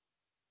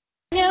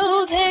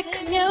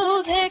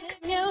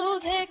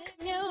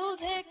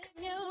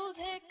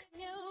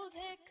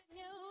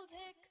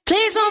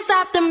Please don't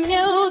stop the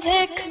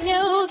music,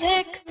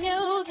 music,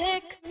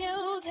 music,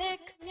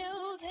 music,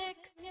 music,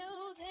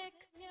 music,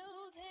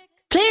 music.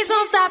 Please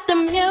don't stop the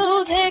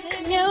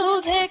music,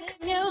 music,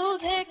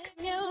 music,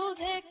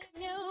 music,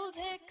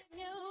 music,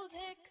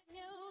 music,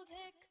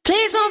 music.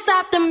 Please don't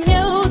stop the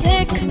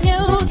music,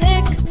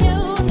 music,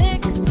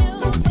 music,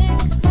 music,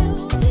 music.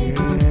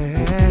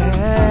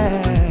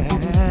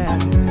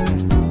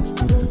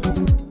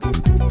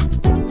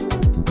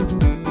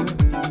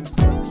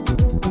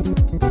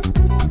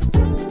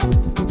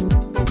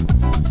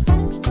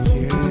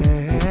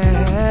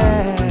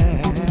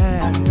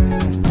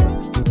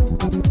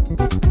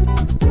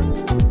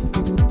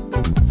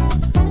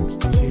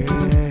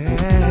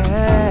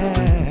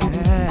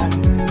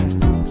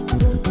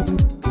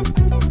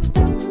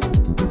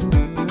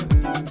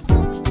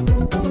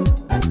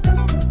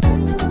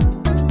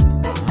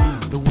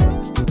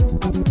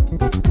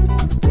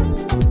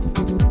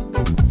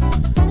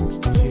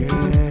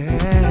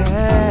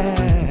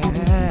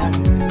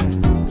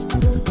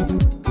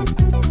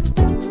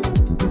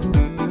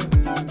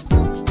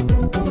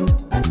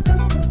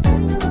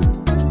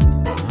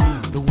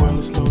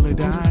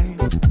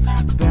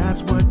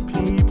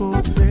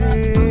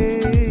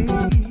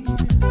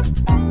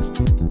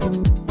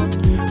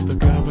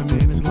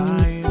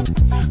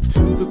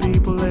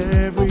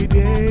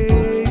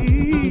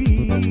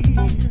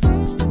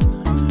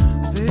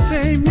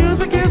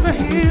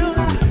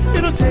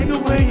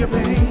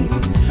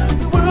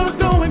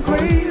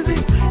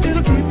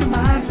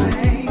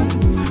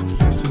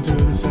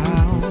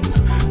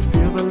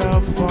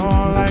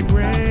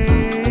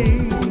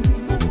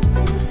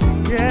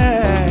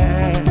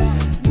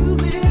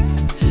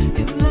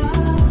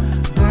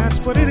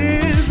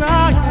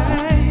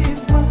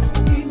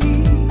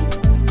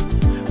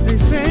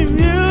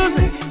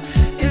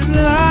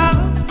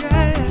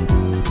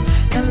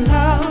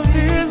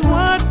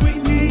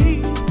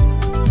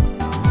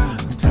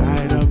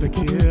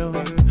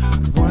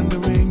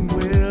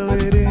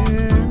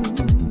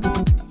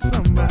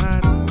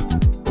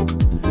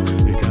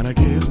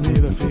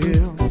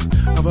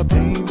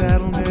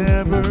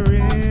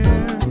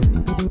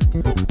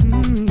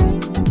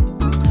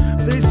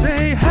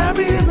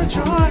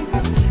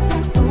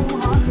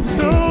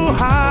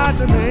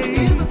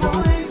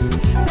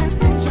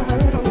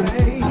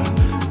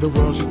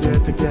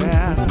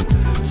 Yeah.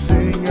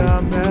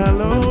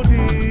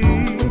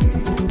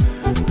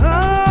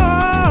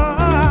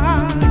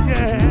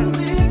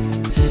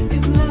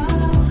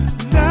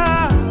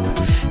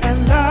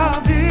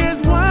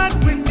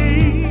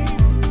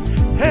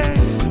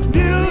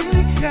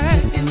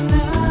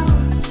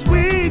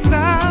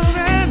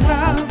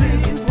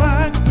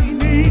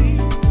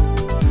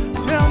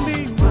 Tell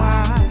me why.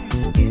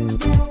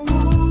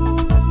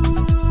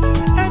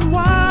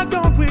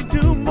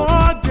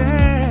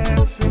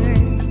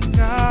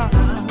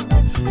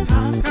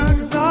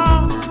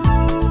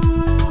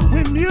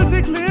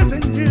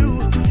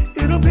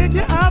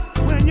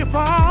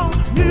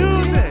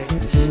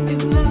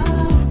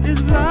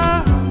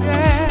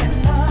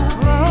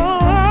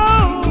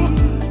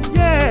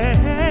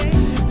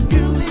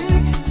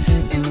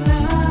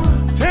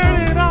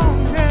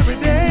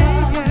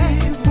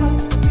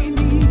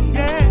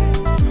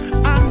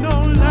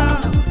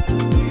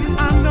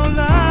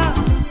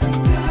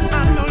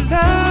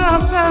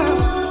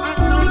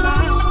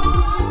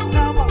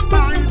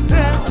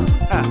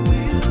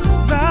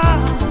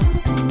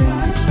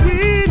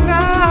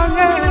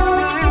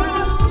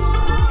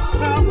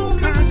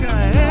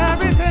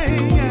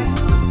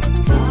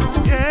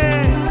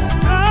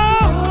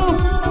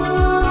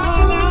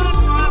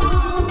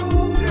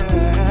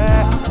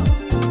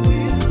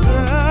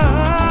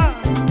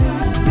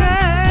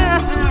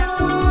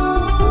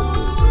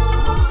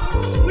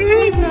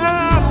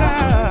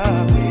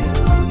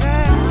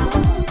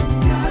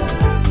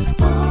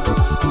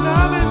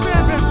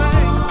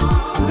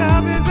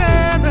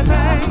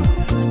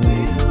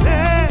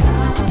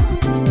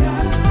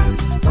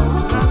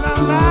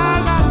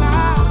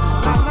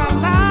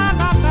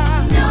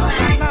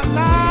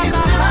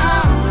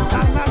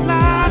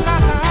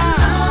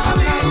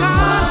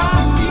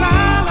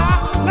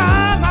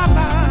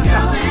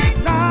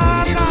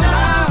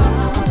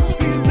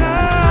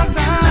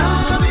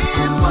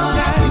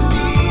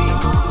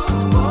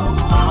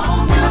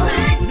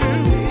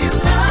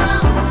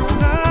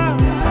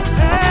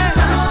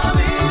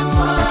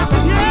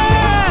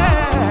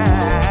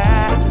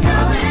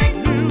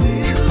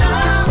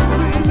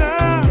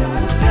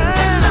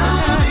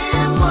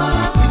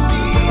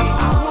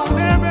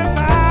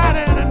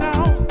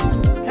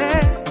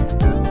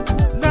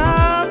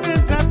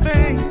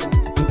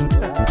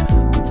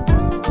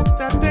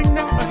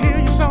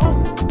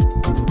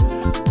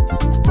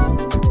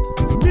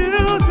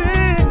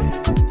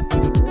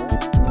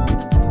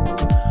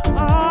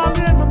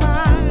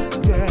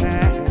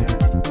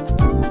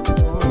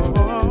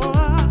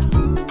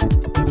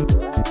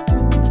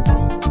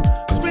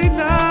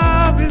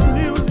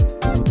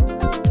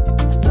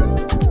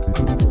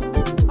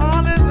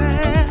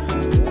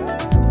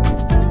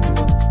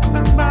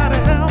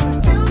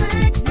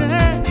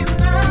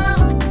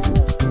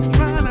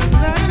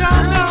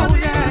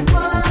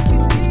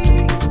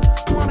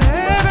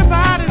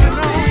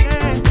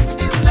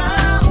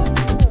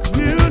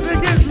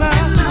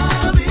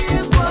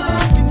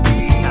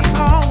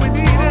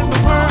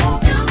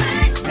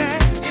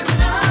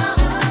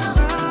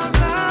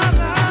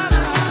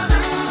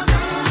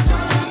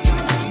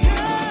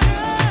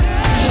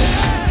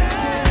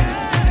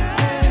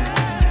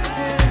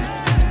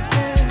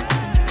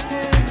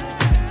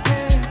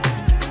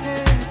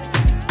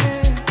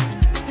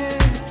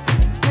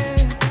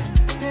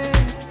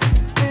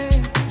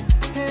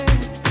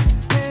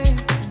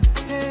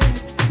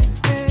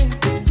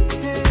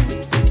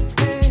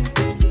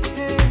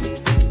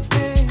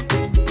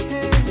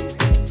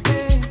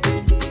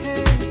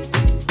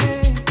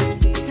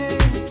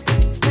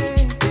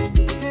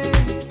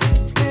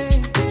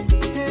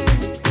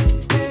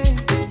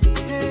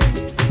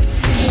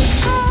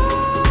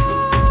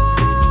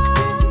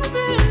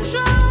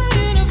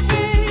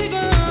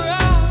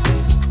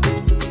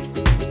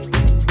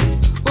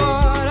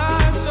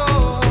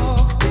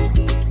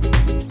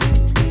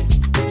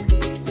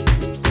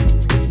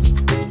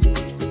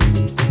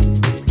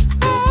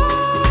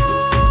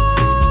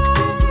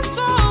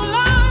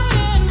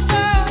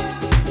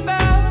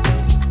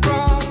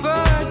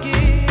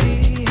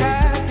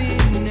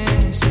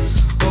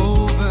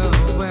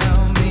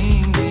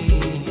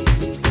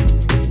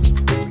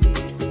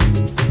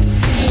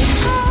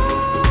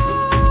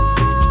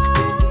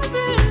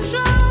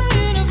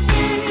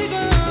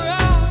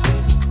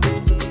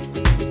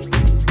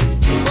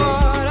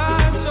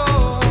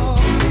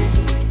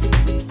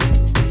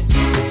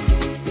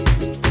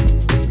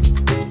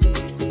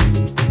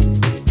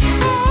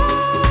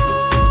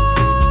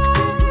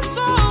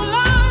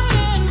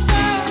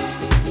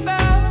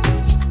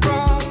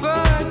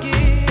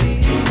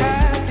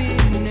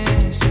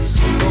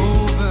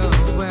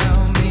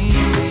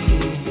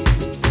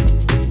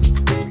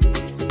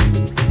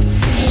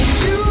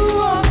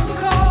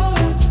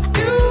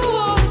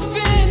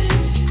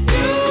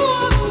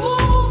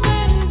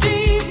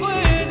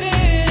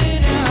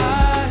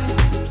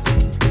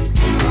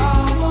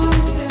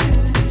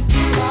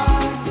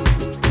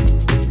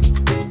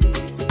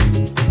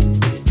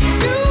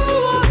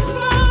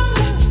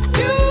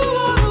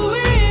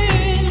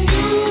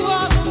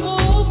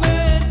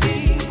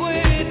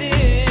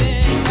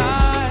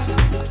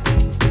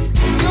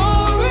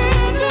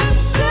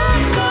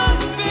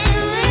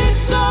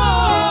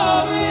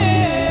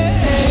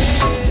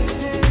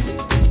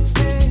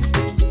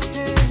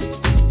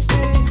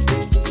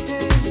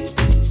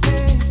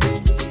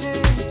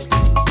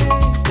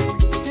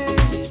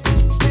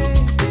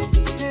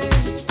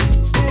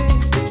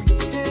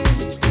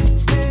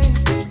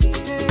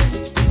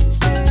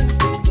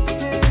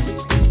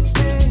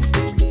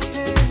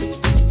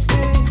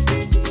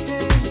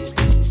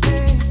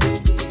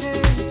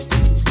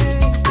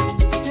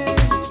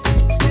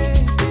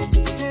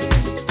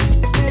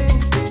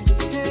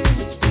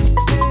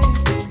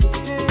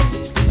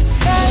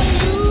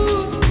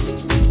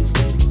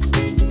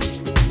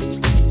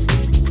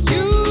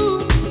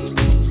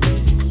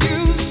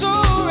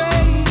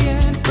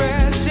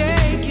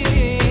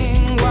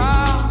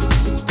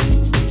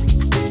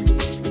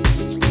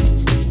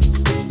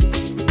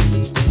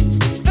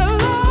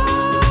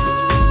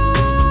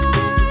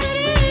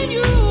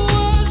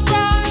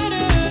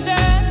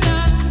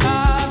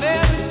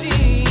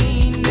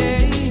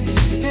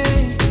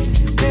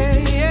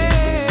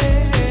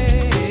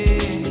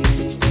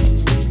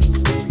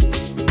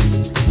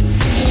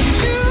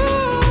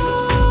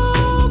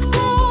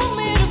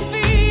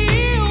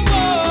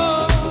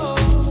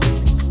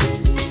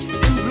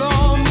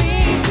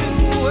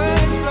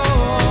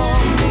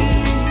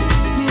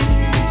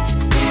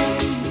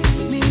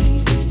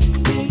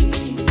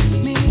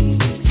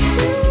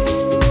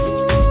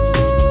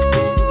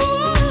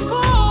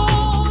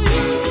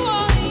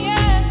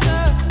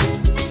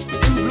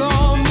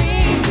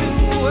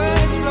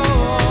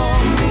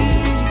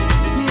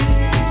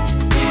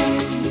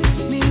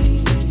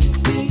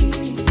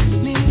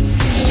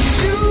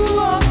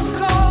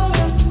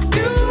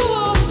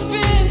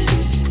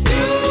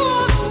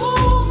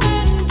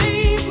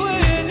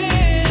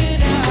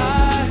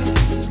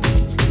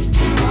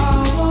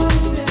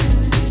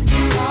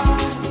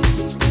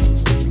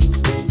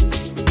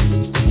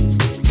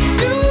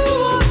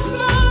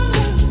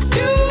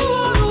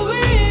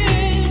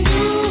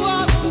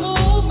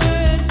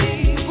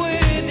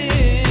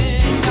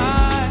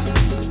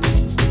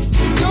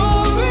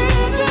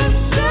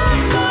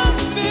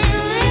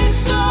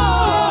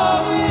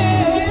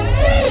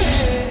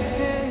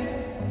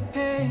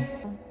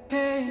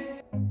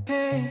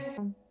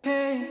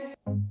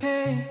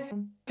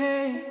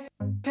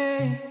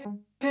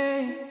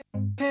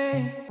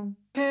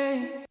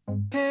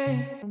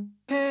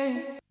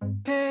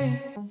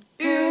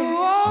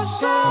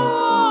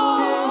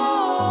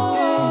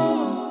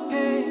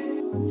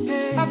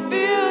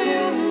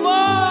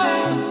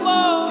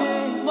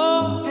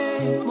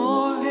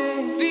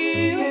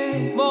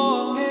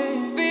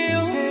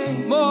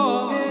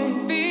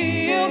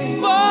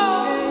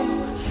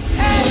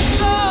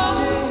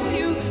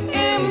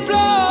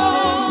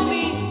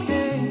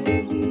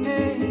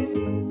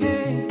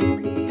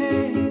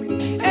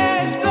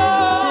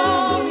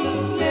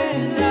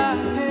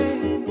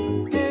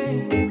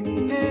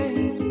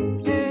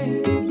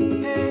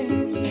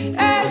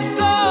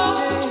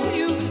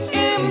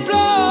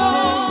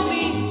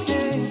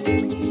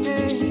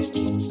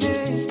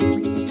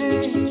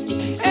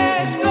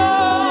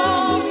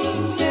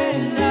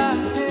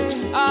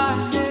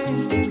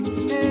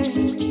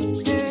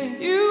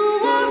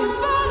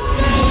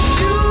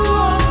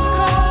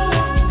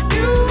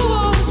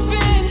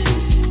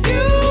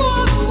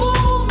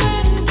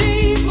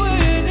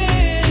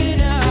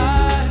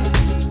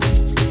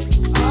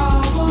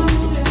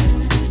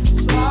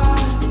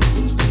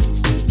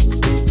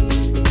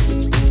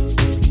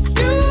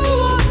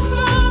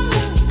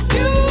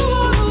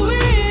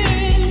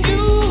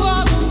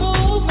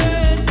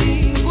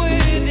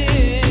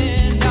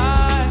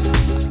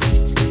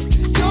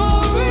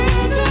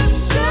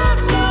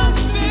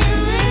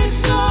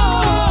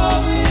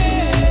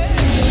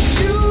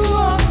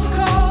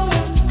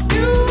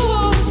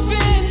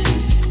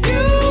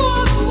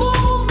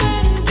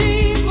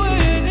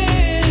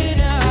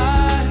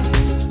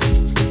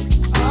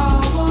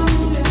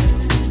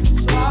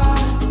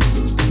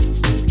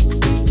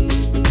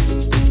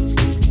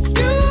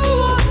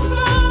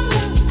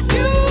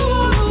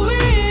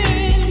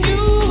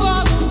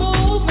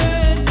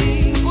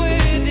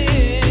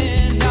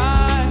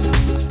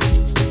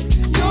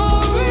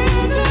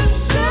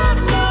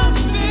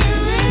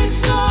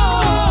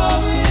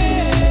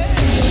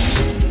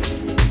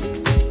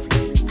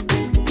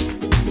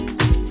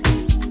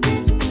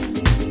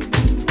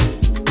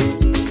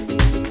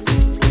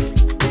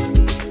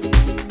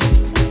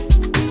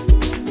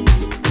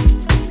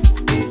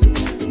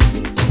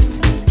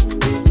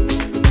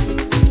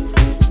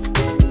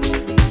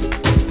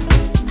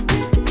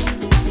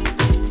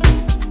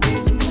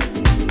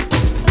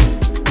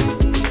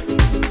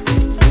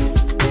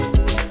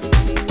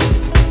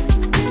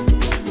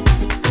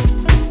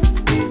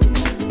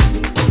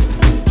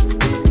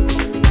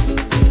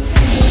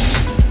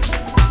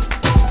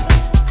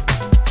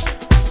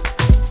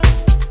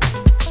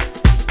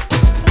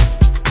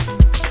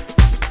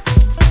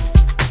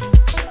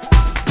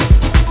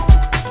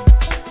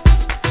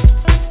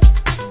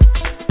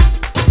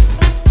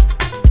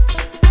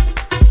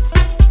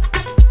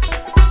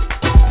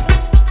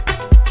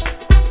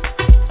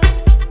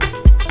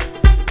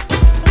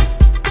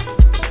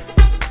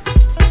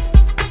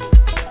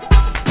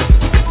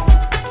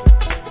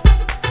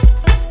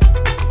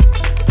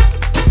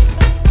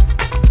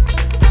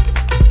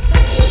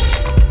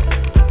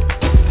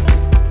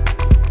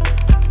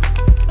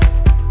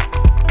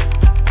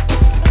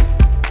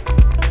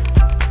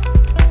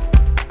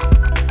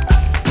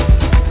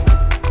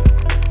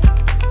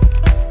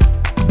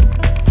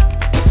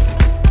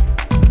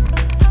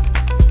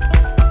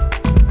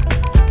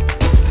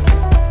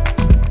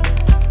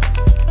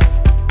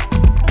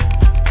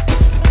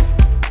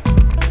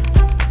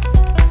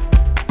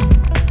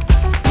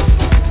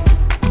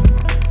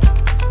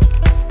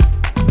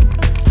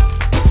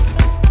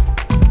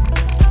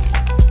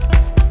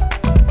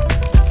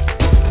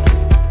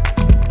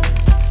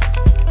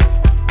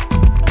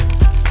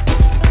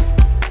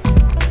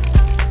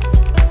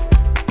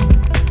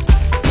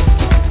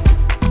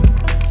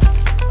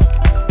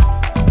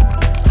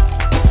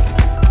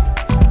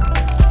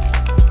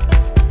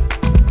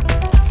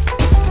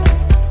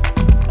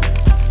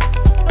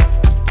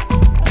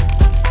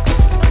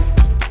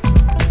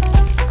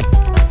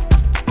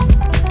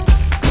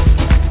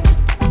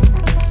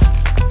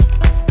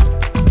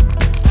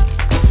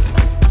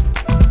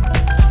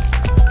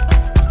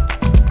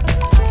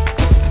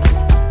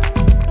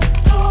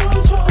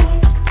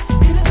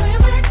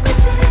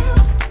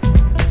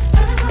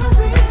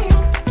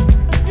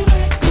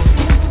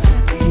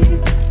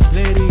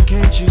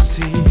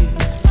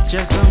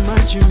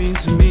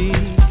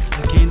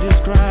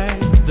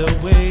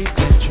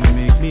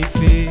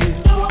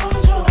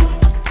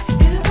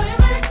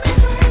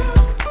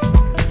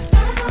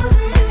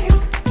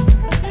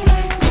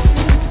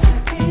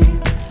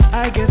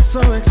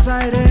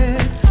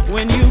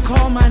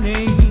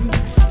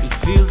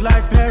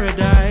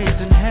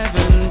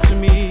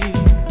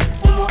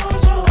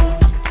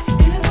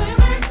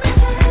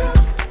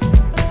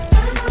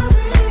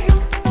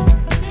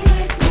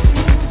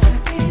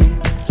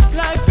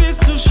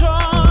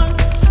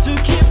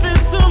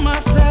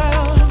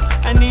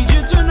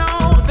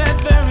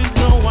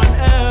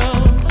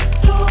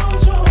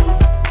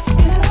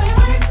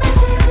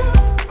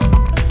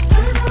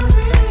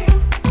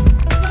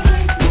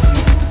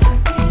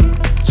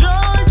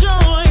 Joy,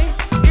 joy,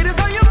 it is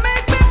how you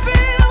make me feel.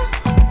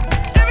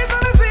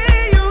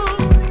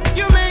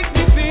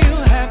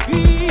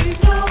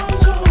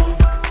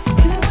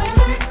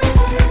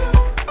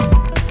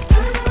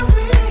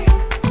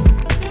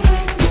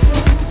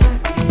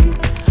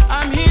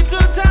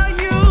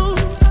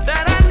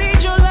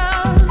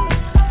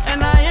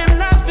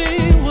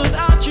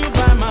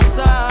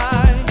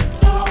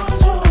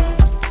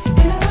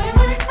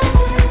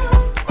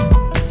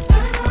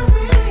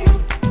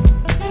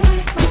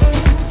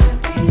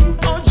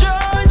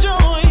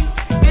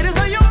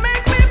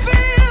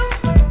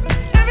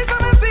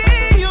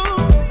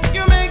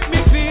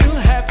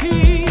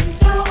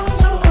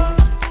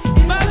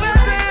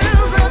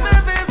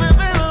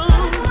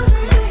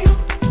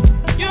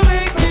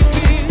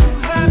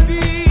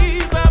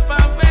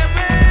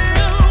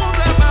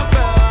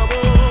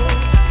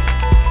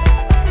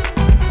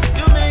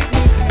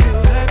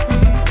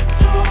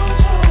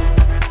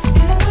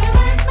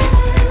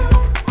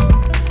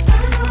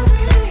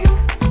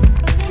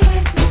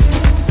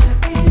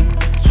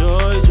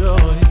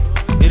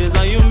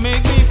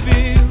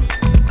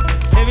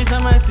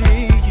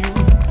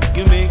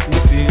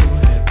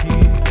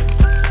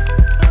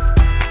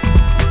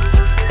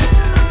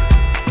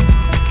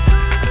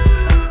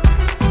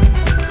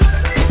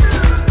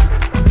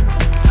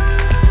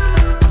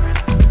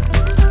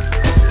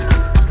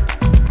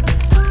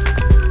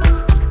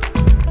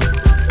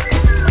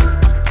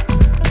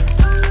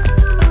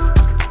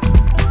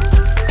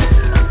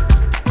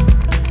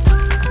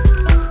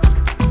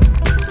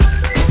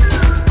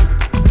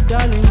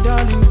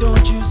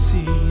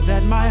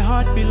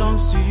 heart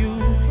belongs to you.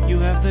 You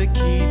have the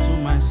key to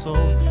my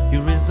soul.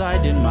 You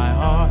reside in my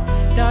heart.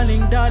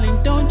 Darling,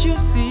 darling, don't you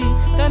see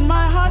that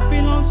my heart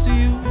belongs to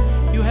you?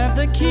 You have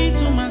the key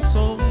to my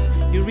soul.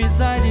 You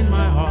reside in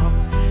my heart.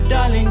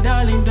 Darling,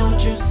 darling,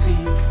 don't you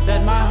see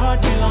that my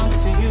heart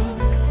belongs to you?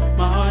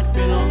 My heart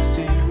belongs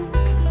to you.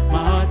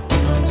 My heart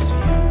belongs to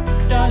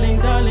you. Darling,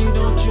 darling,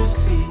 don't you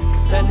see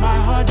that my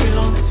heart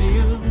belongs to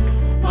you?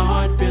 My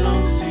heart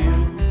belongs to you.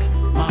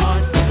 My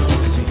heart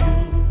belongs to you.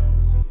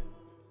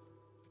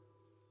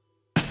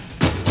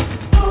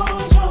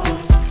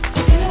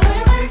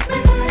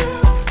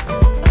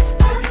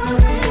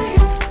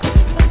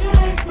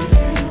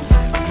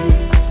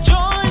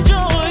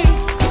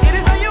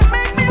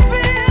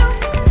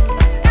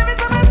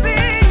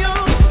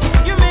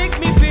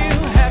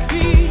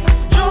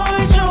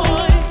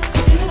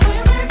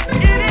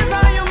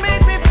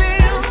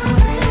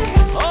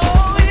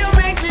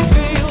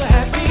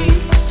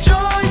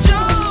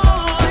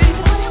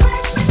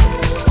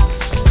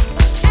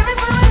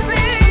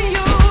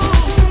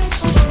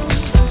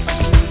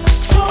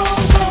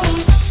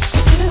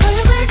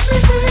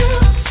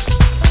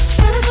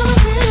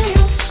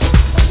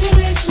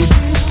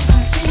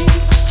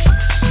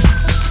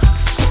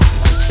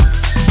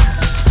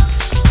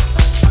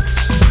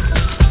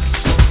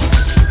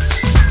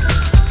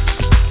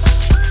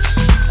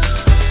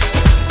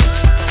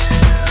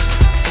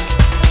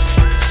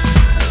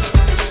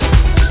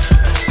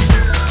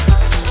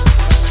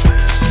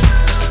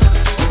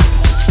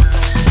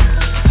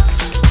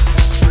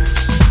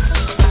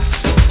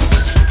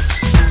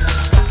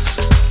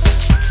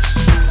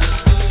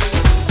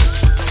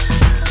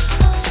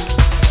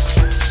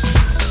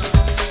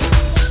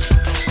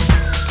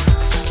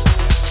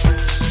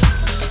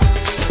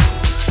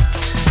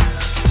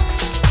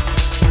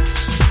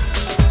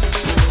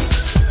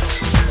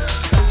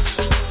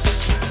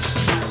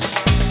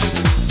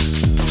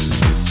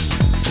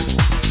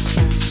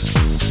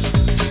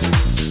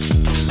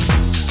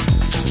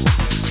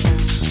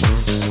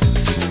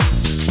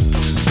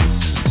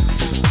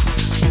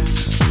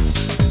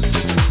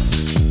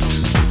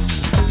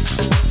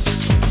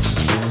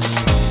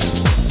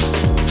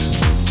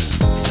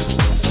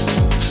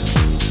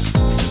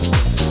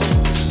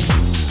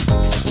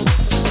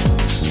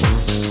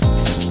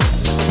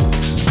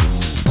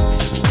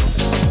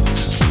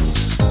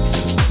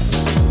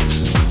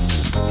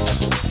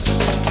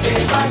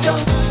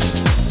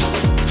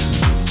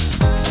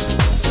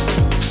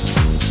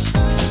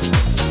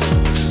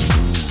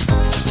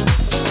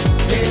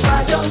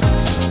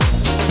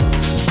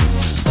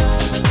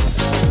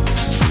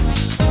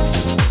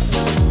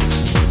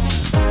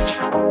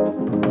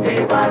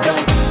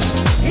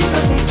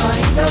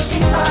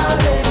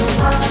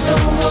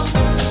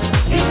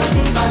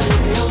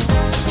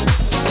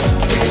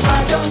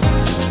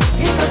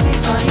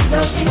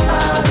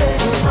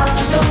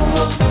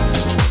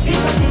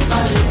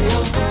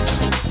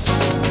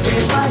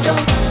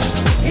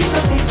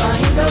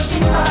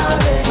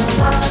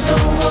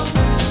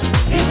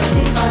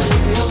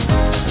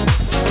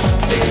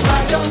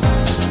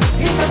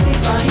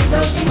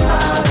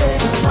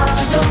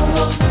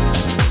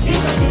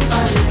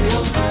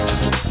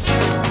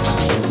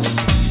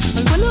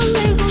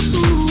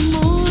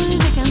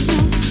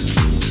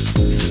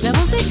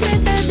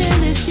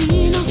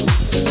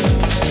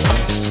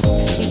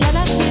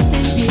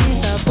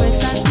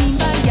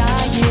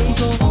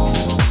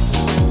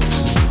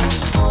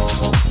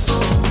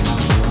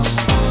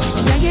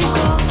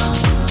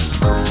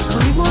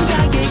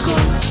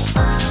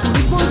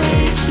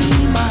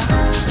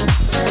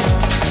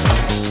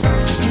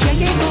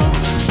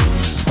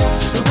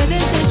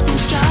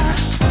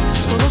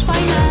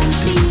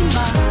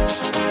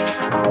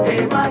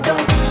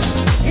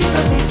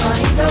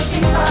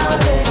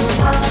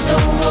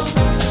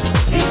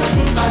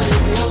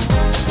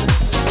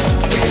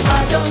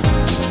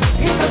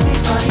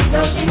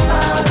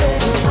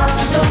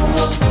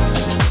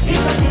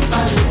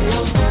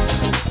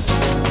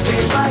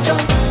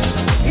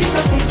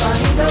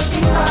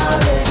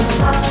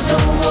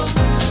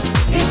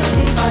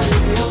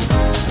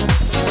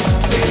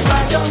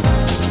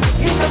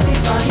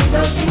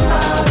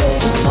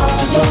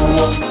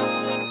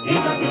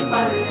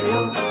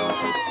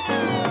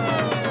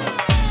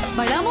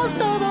 Bailamos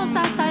todos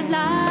hasta el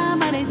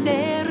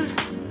amanecer,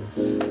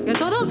 que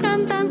todos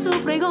cantan su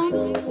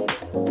pregón.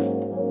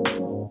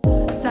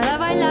 Sal a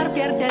bailar,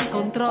 pierde el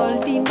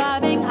control, timba,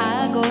 ven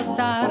a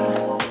gozar.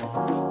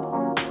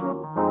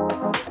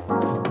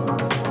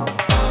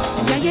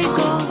 Ya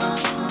llegó,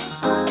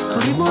 tu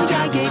ritmo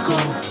ya llegó,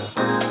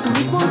 tu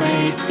ritmo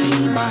de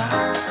timba.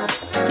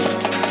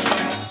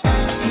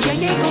 Ya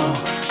llegó,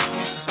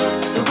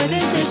 lo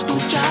puedes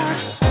escuchar,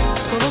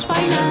 todos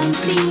bailan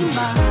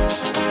timba.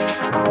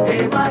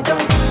 Timba, timba,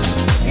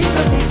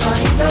 timba, timba,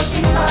 timba,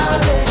 timba,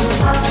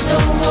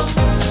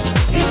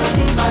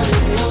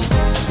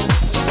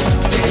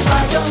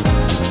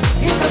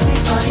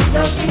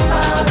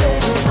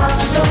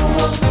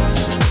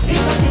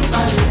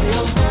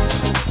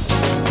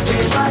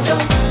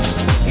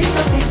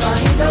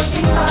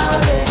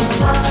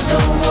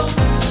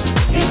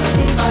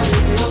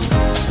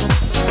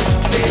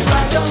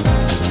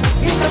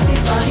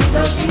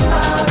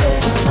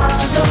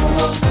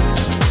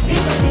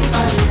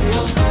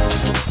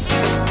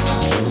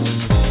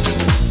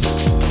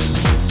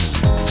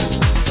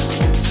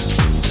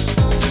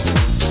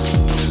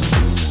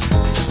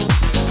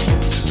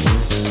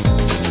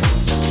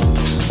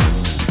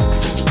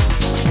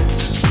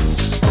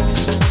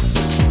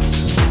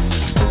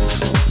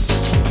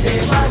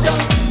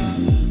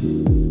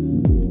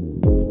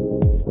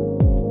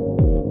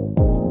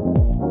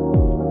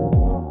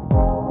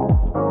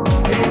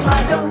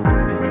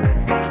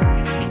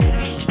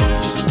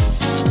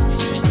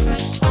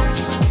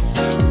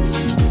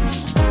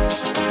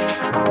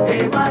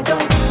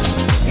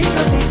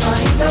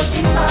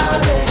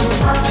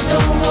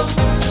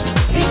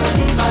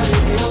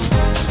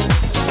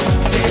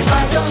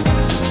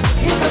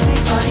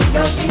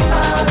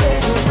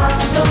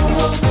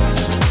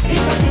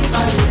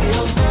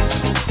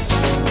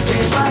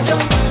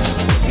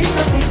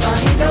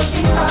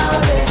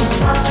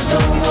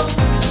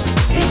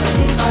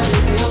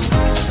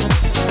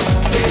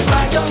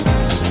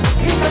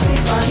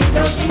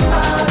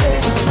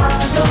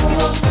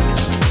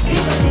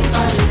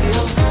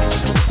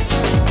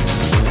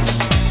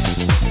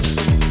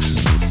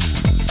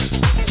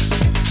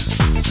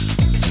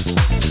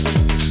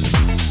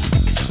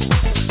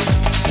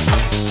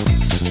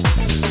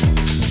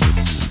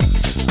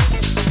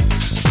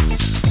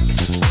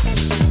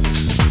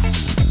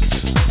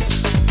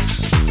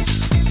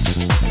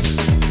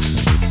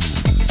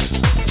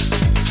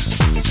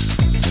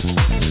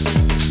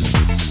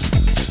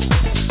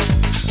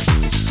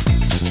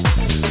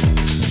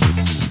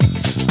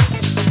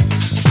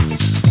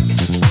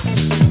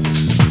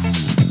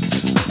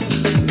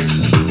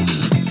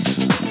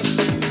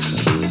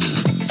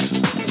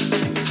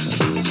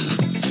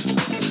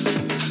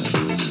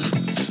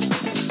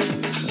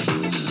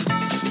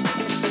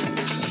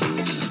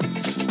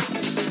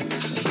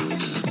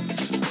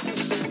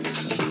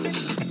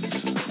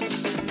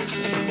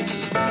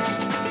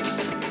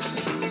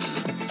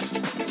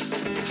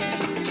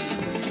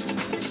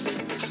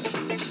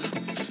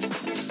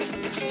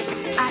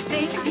 I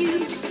think of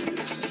you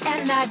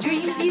and I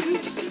dream of you.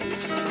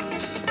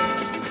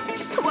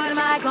 What am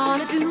I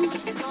gonna do?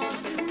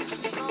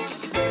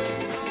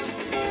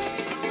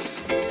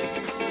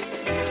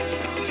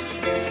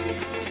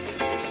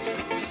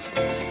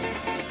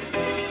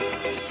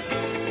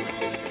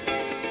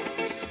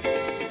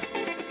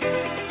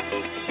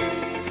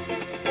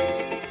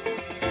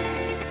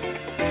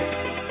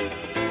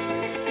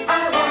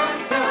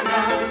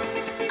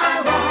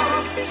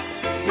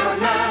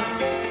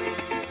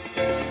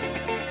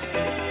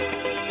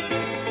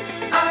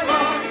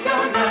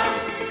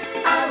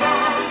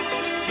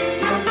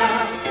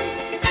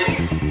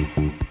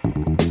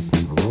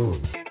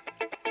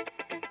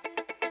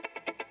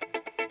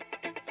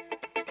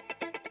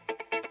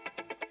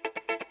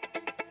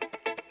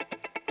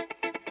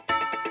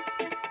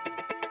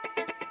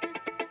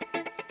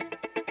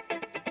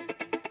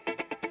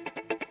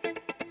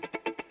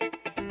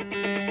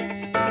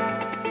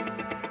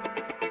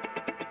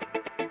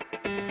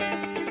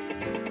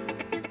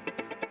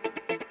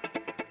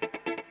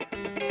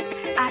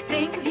 I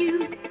think of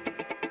you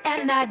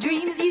and I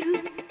dream of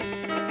you.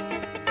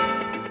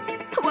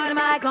 What am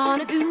I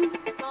gonna do?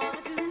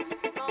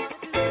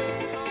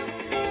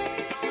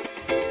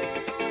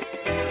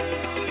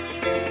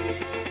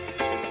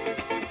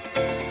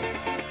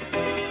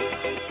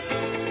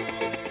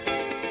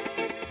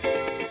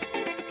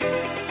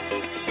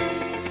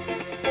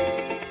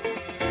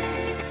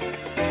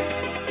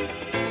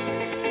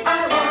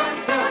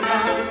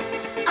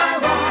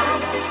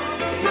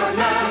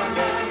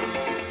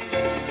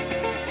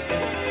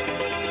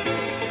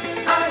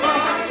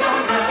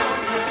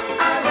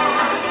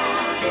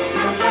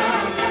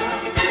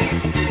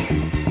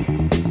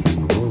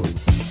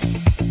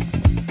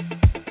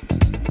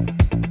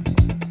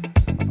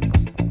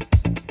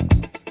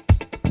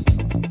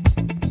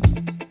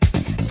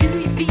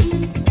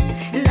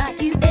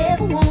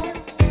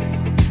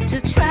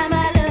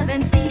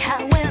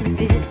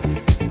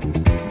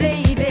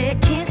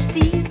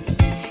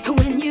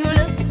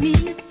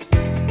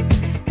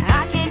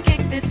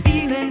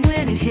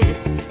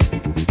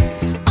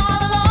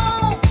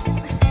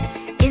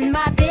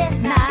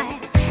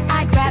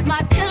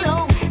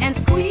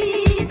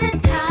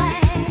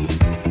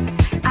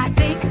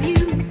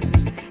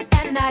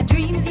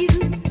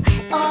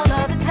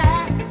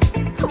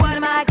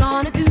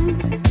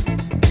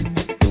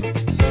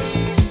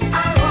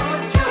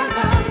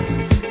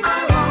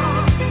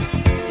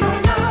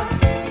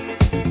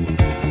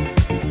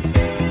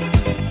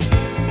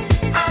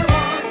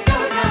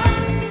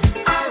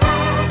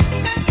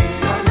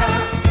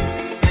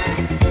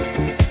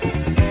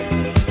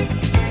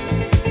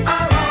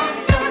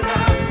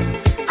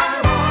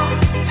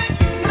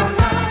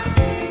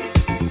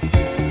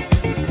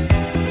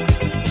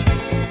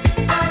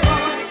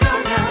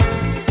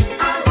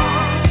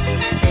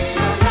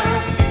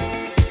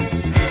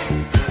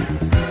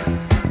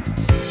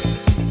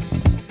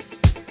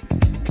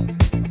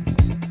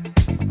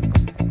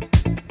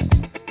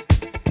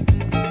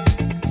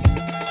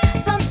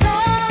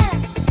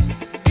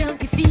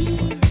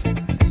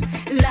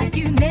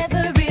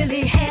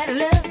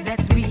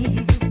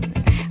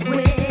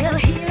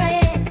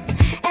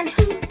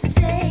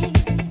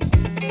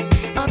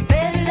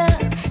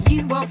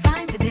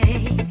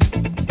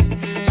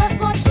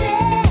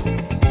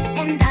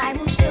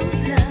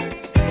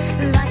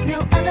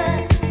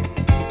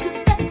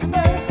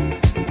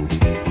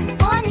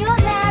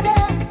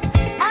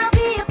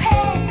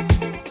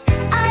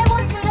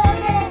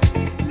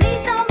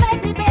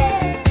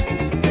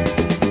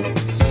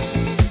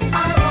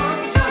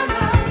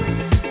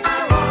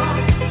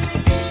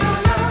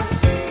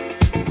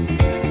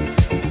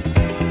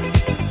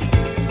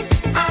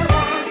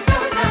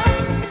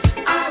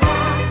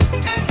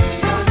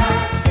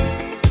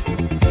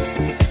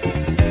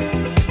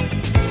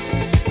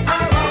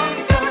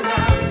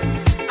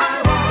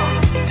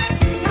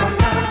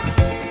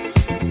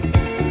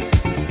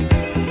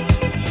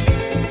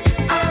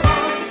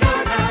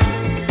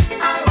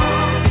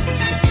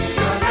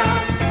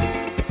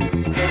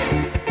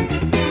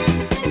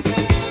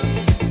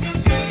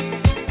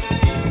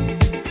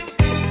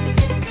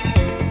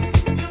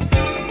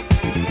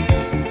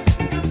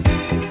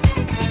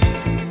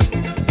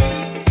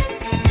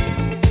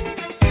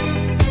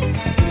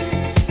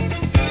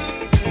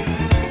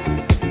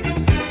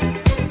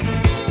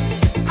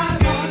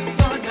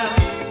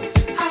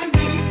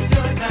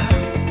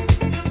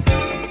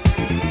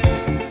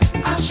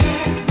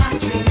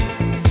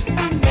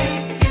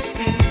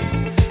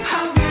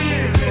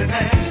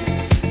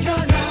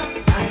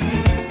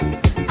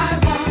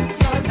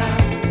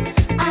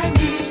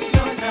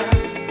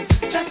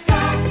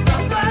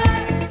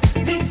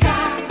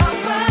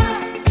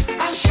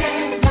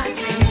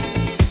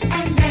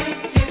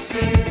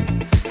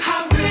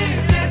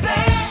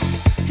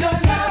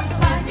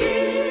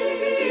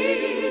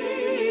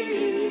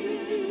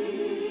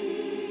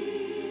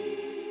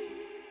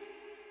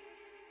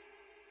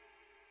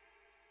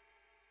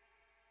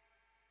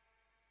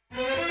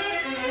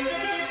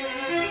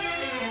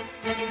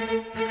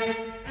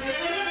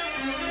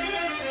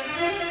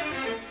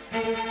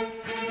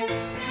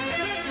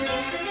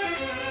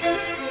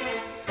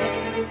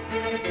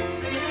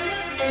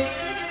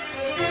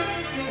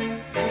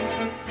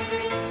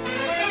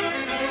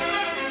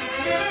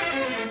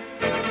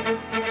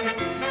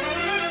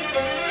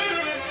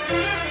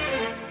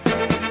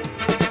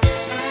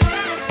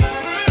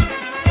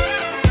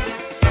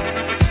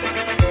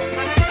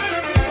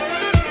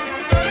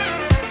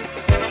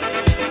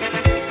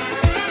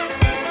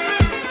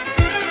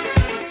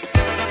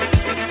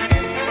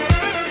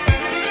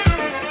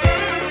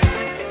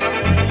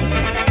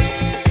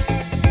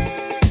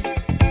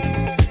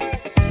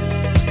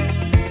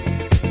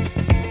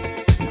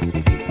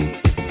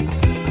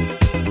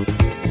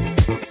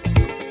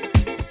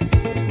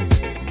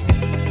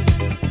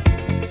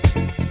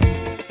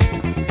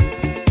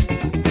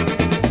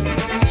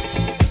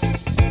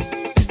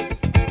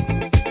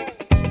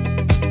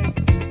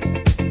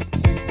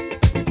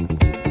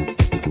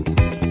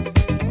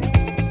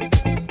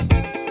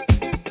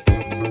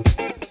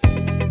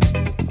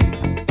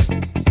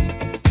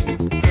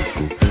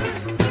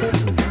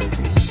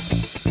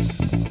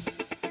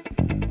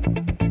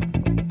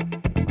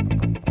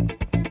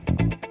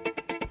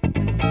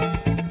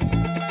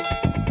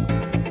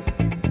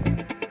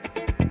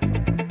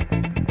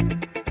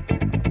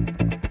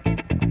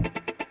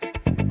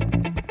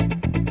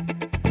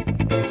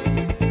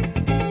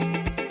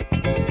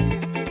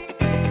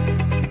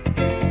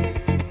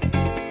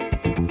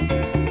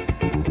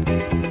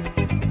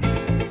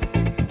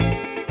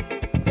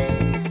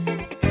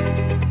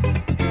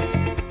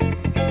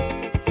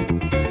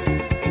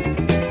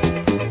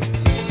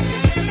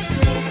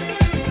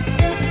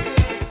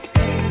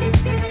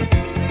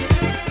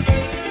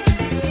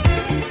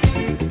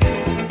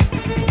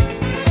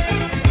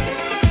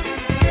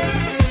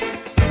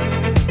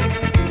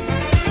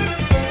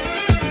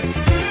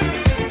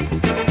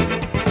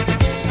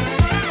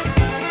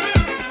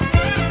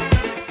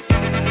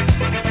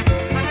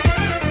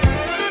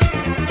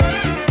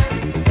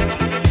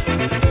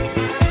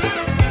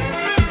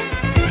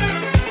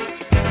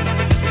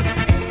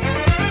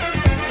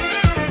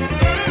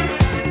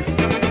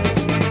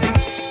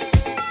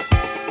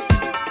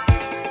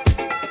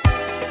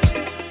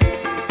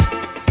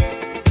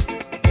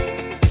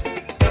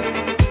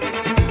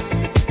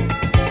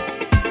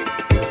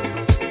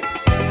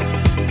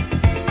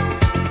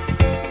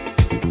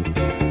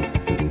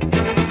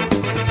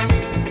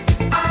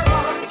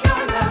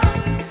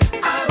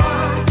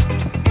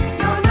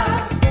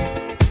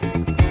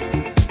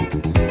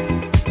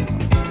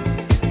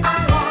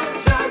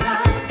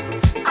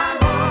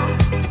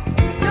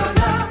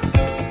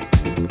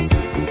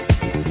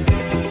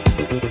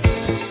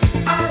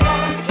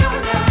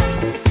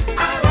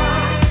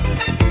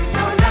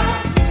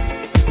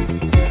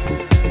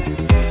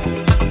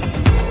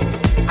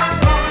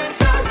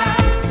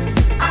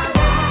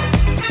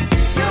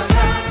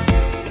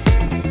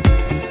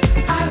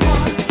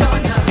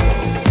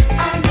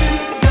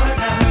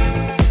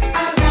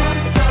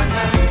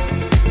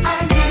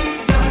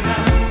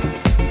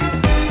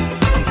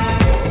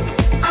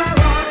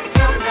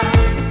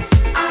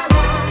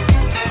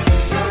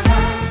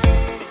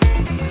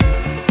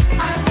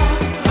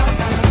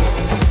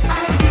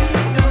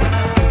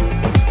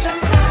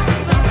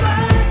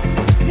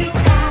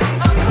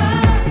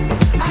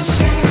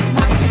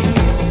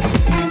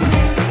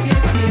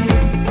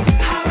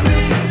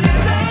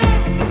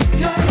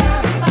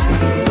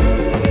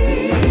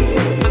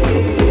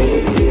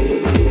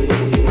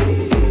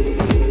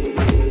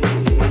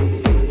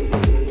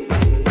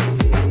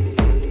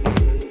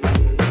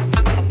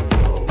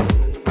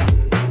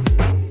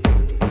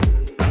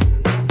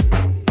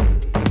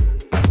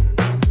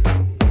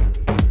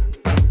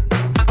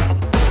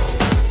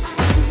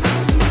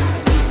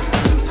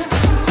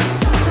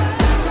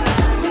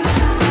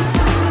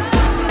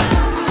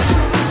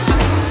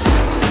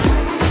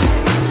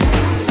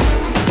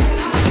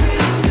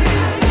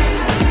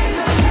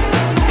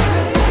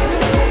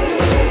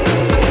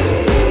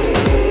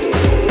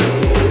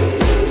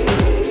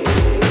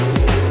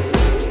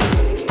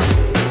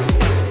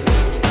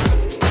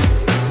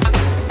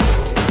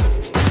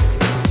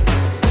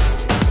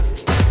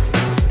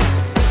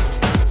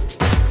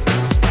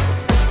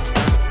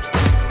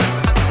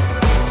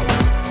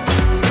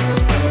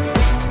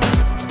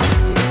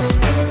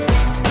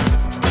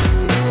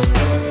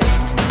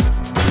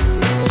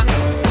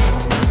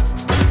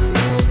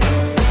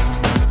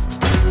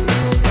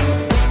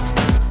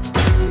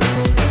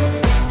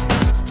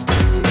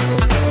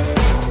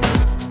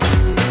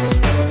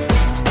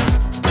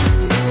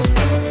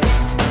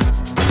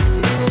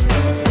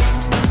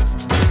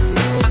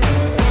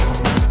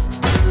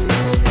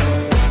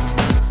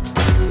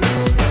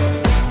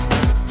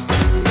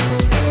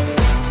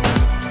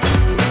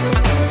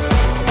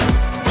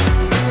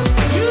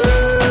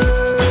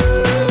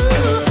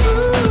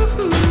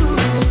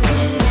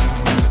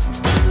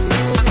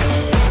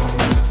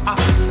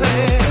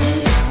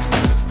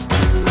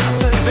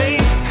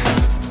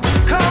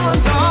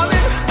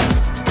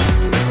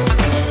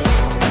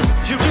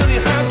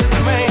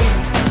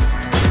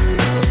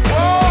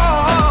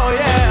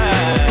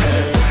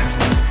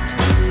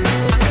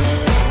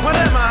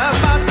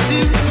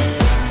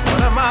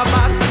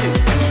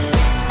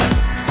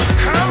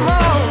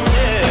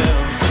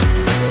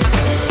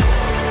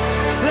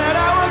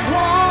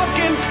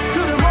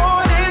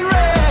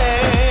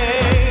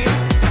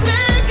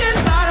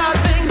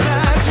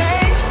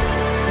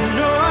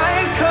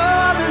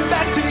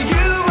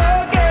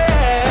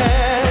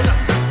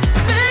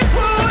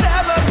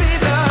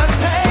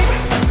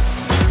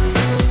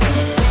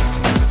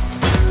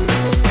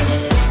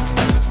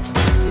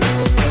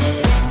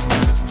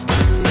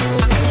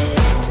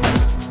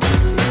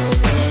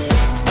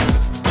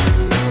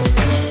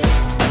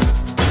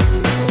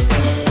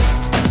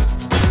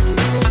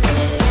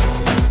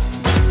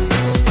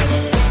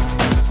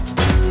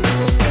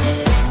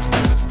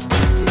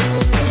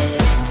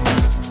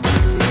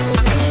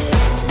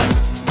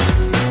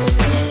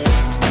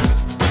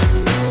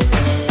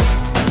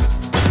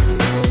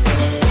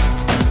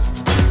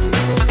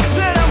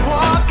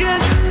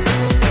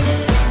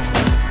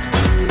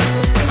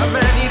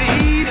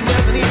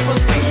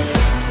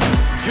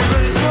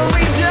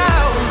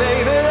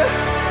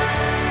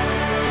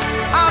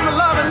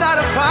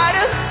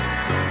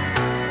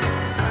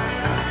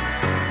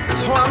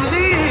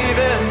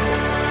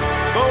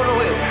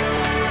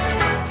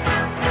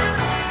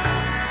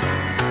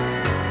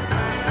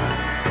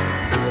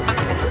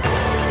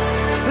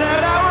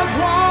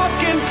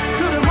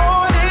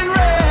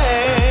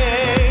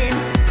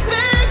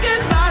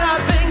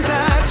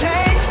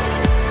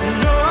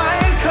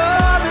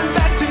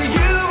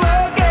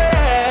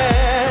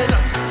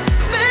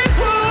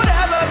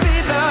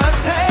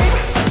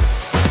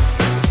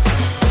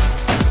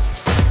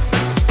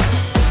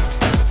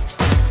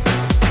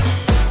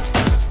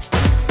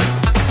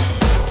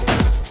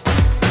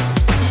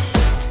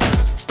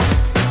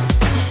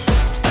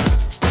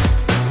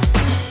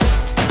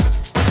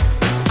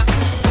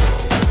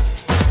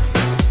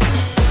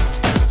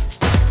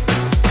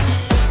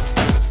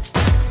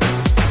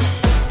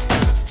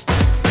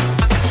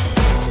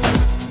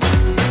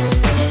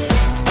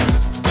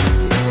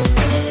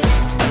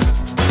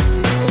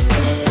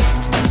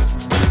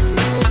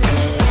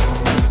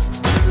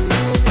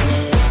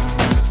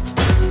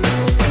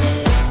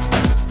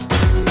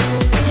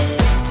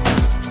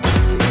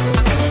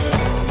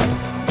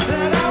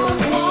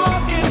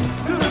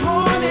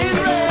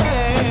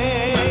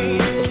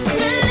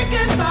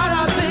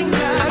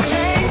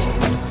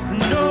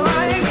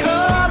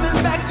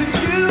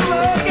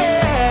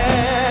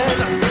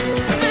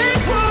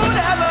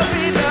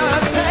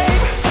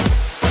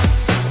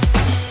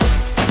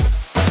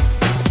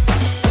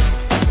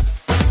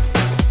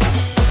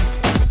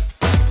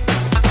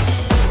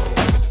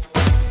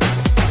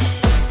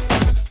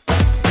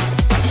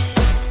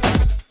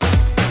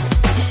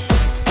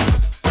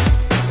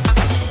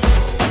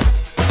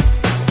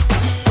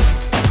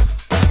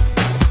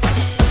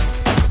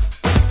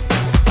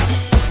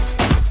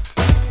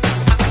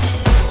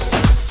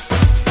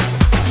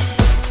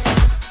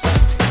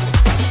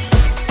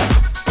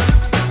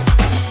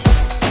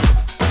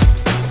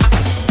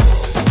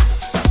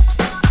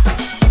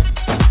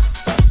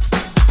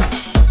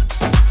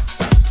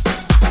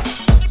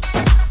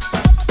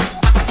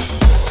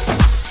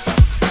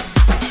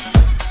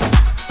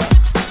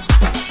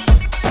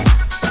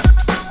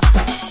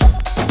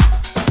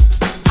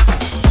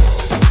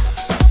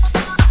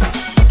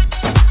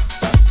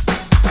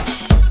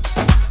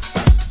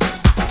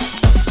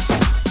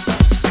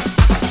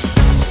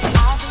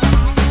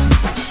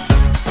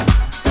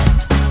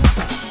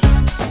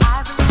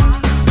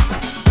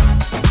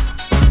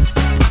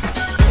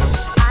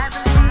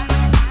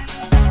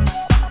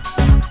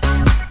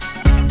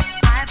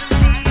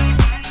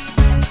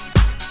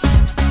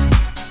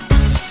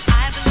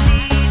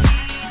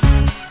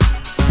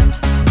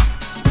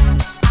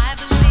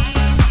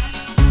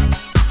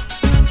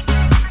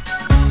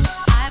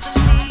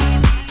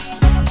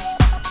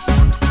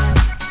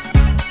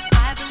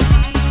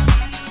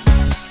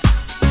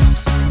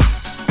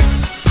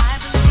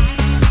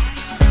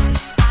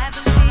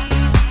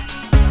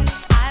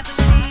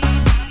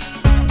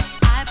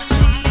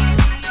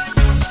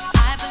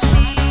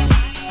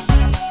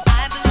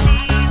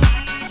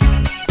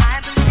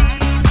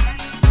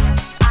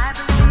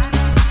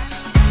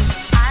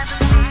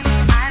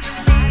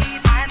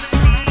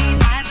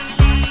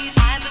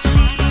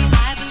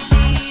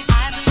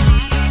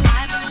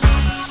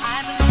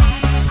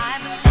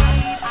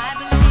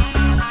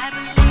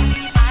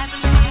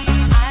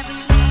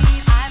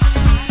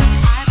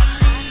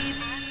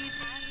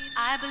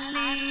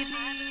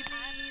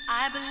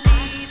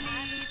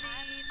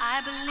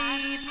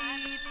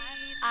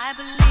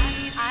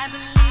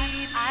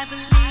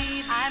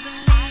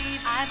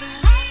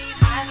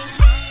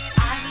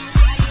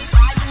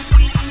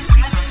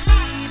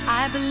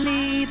 I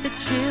believe the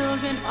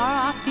children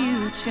are our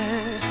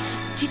future.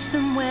 Teach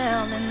them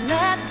well and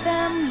let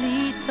them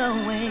lead the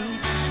way.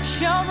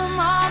 Show them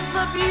all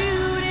the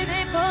beauty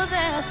they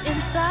possess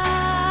inside.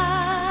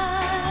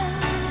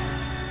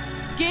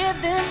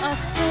 Give them a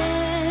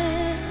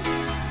sense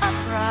of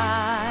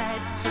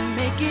pride to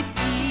make it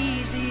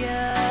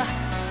easier.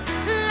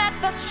 Let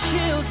the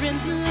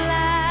children's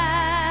laughter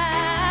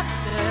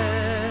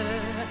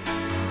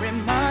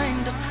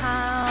remind us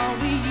how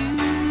we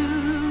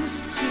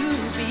used to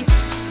be.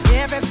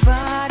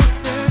 Everybody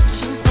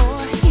searching for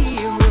a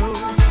hero.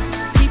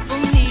 People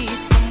need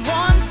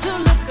someone to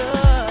look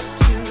up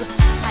to.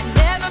 I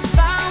never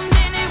found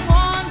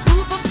anyone who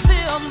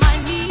fulfilled my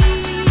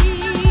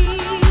need.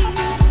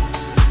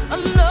 A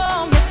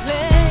lonely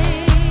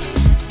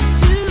place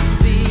to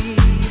be,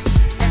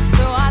 and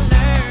so I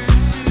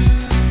learned to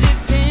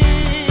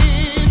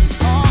depend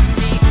on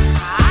me.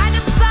 I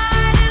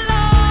decided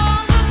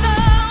long ago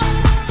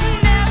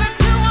never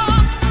to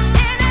walk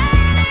in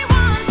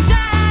anyone's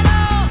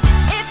shadows.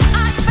 If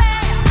I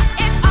fail,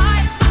 if I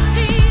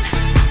succeed,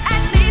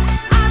 at least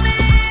I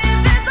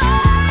live as I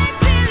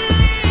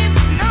believe.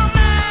 No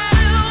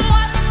matter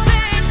what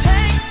they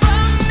take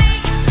from me,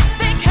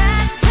 they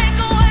can't take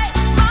away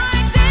my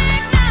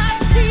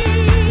dignity.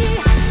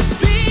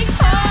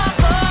 Because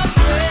the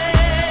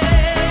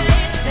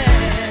greatest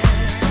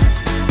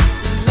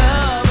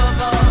love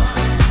of all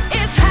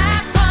is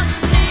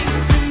happening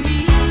to me.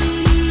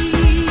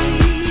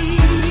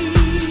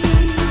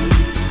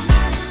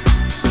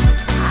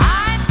 I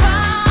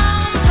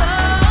found the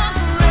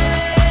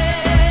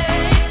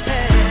greatest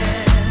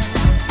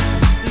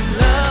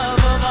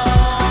love of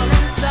all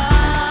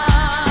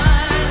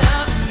inside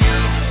of me.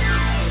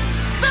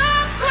 The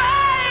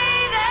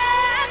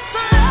greatest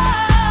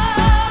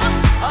love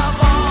of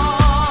all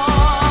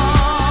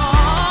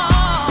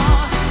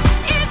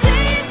is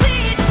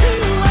easy to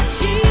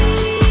achieve.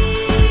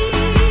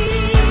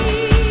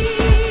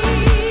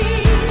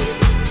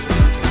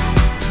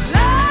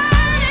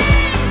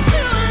 Learning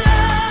to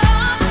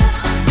love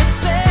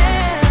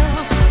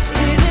yourself,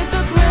 it is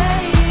the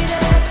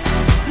greatest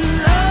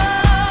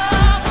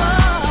love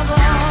of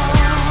all.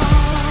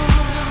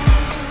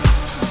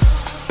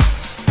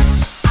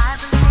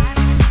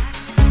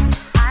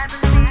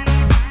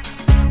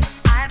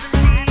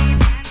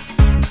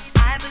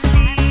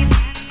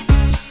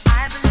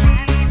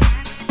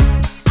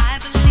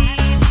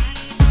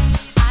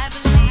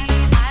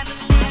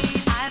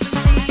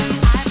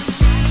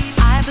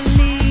 I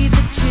believe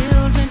the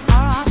children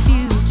are our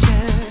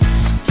future.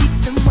 Teach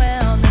them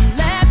well and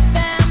let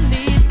them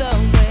lead the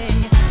way.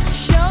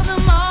 Show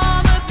them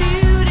all the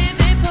beauty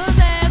they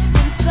possess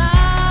inside.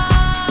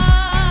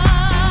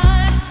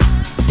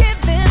 Give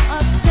them a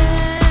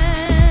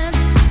sense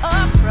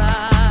of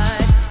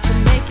pride to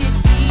make it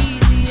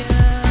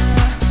easier.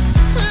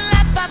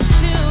 Let the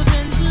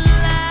children's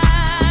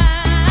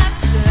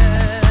laughter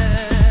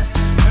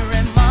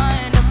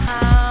remind us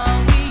how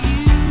we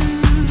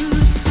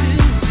used to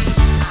be.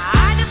 I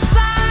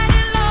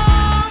decided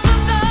long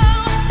ago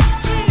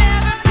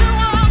never to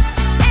walk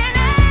in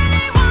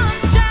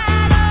anyone's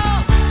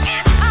shadows.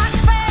 If I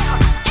fail,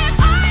 if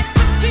I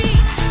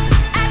succeed,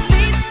 at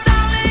least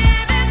I'll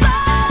live as I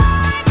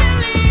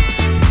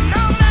believe.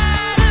 No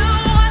matter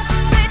what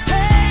they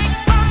take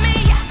from me,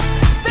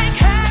 they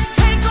can't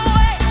take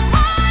away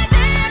my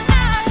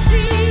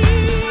dignity.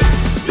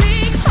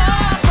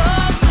 Because the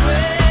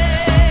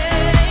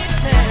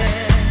greatest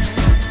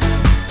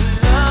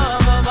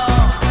love of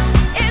all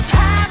is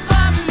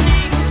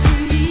happening to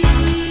me.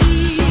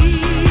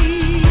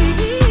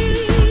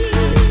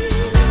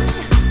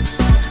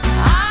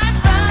 I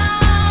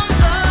found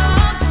the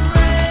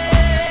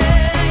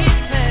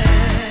greatest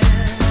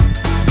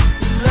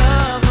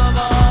love of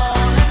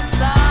all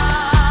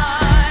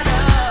inside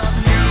of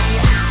me.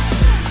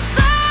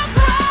 The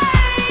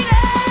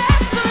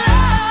greatest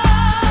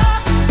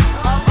love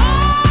of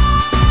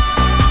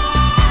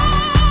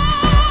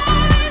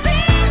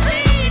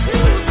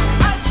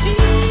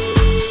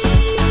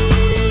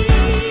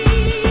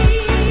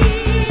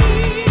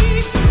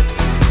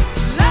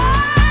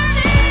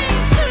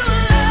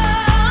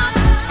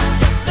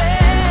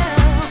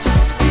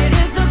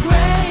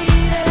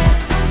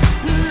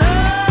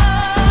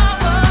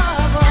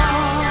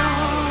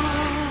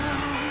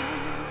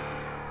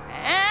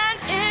And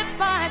if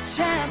by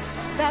chance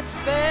that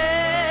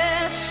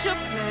special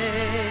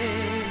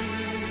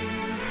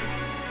place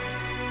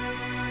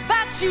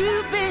that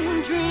you've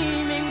been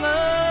dreaming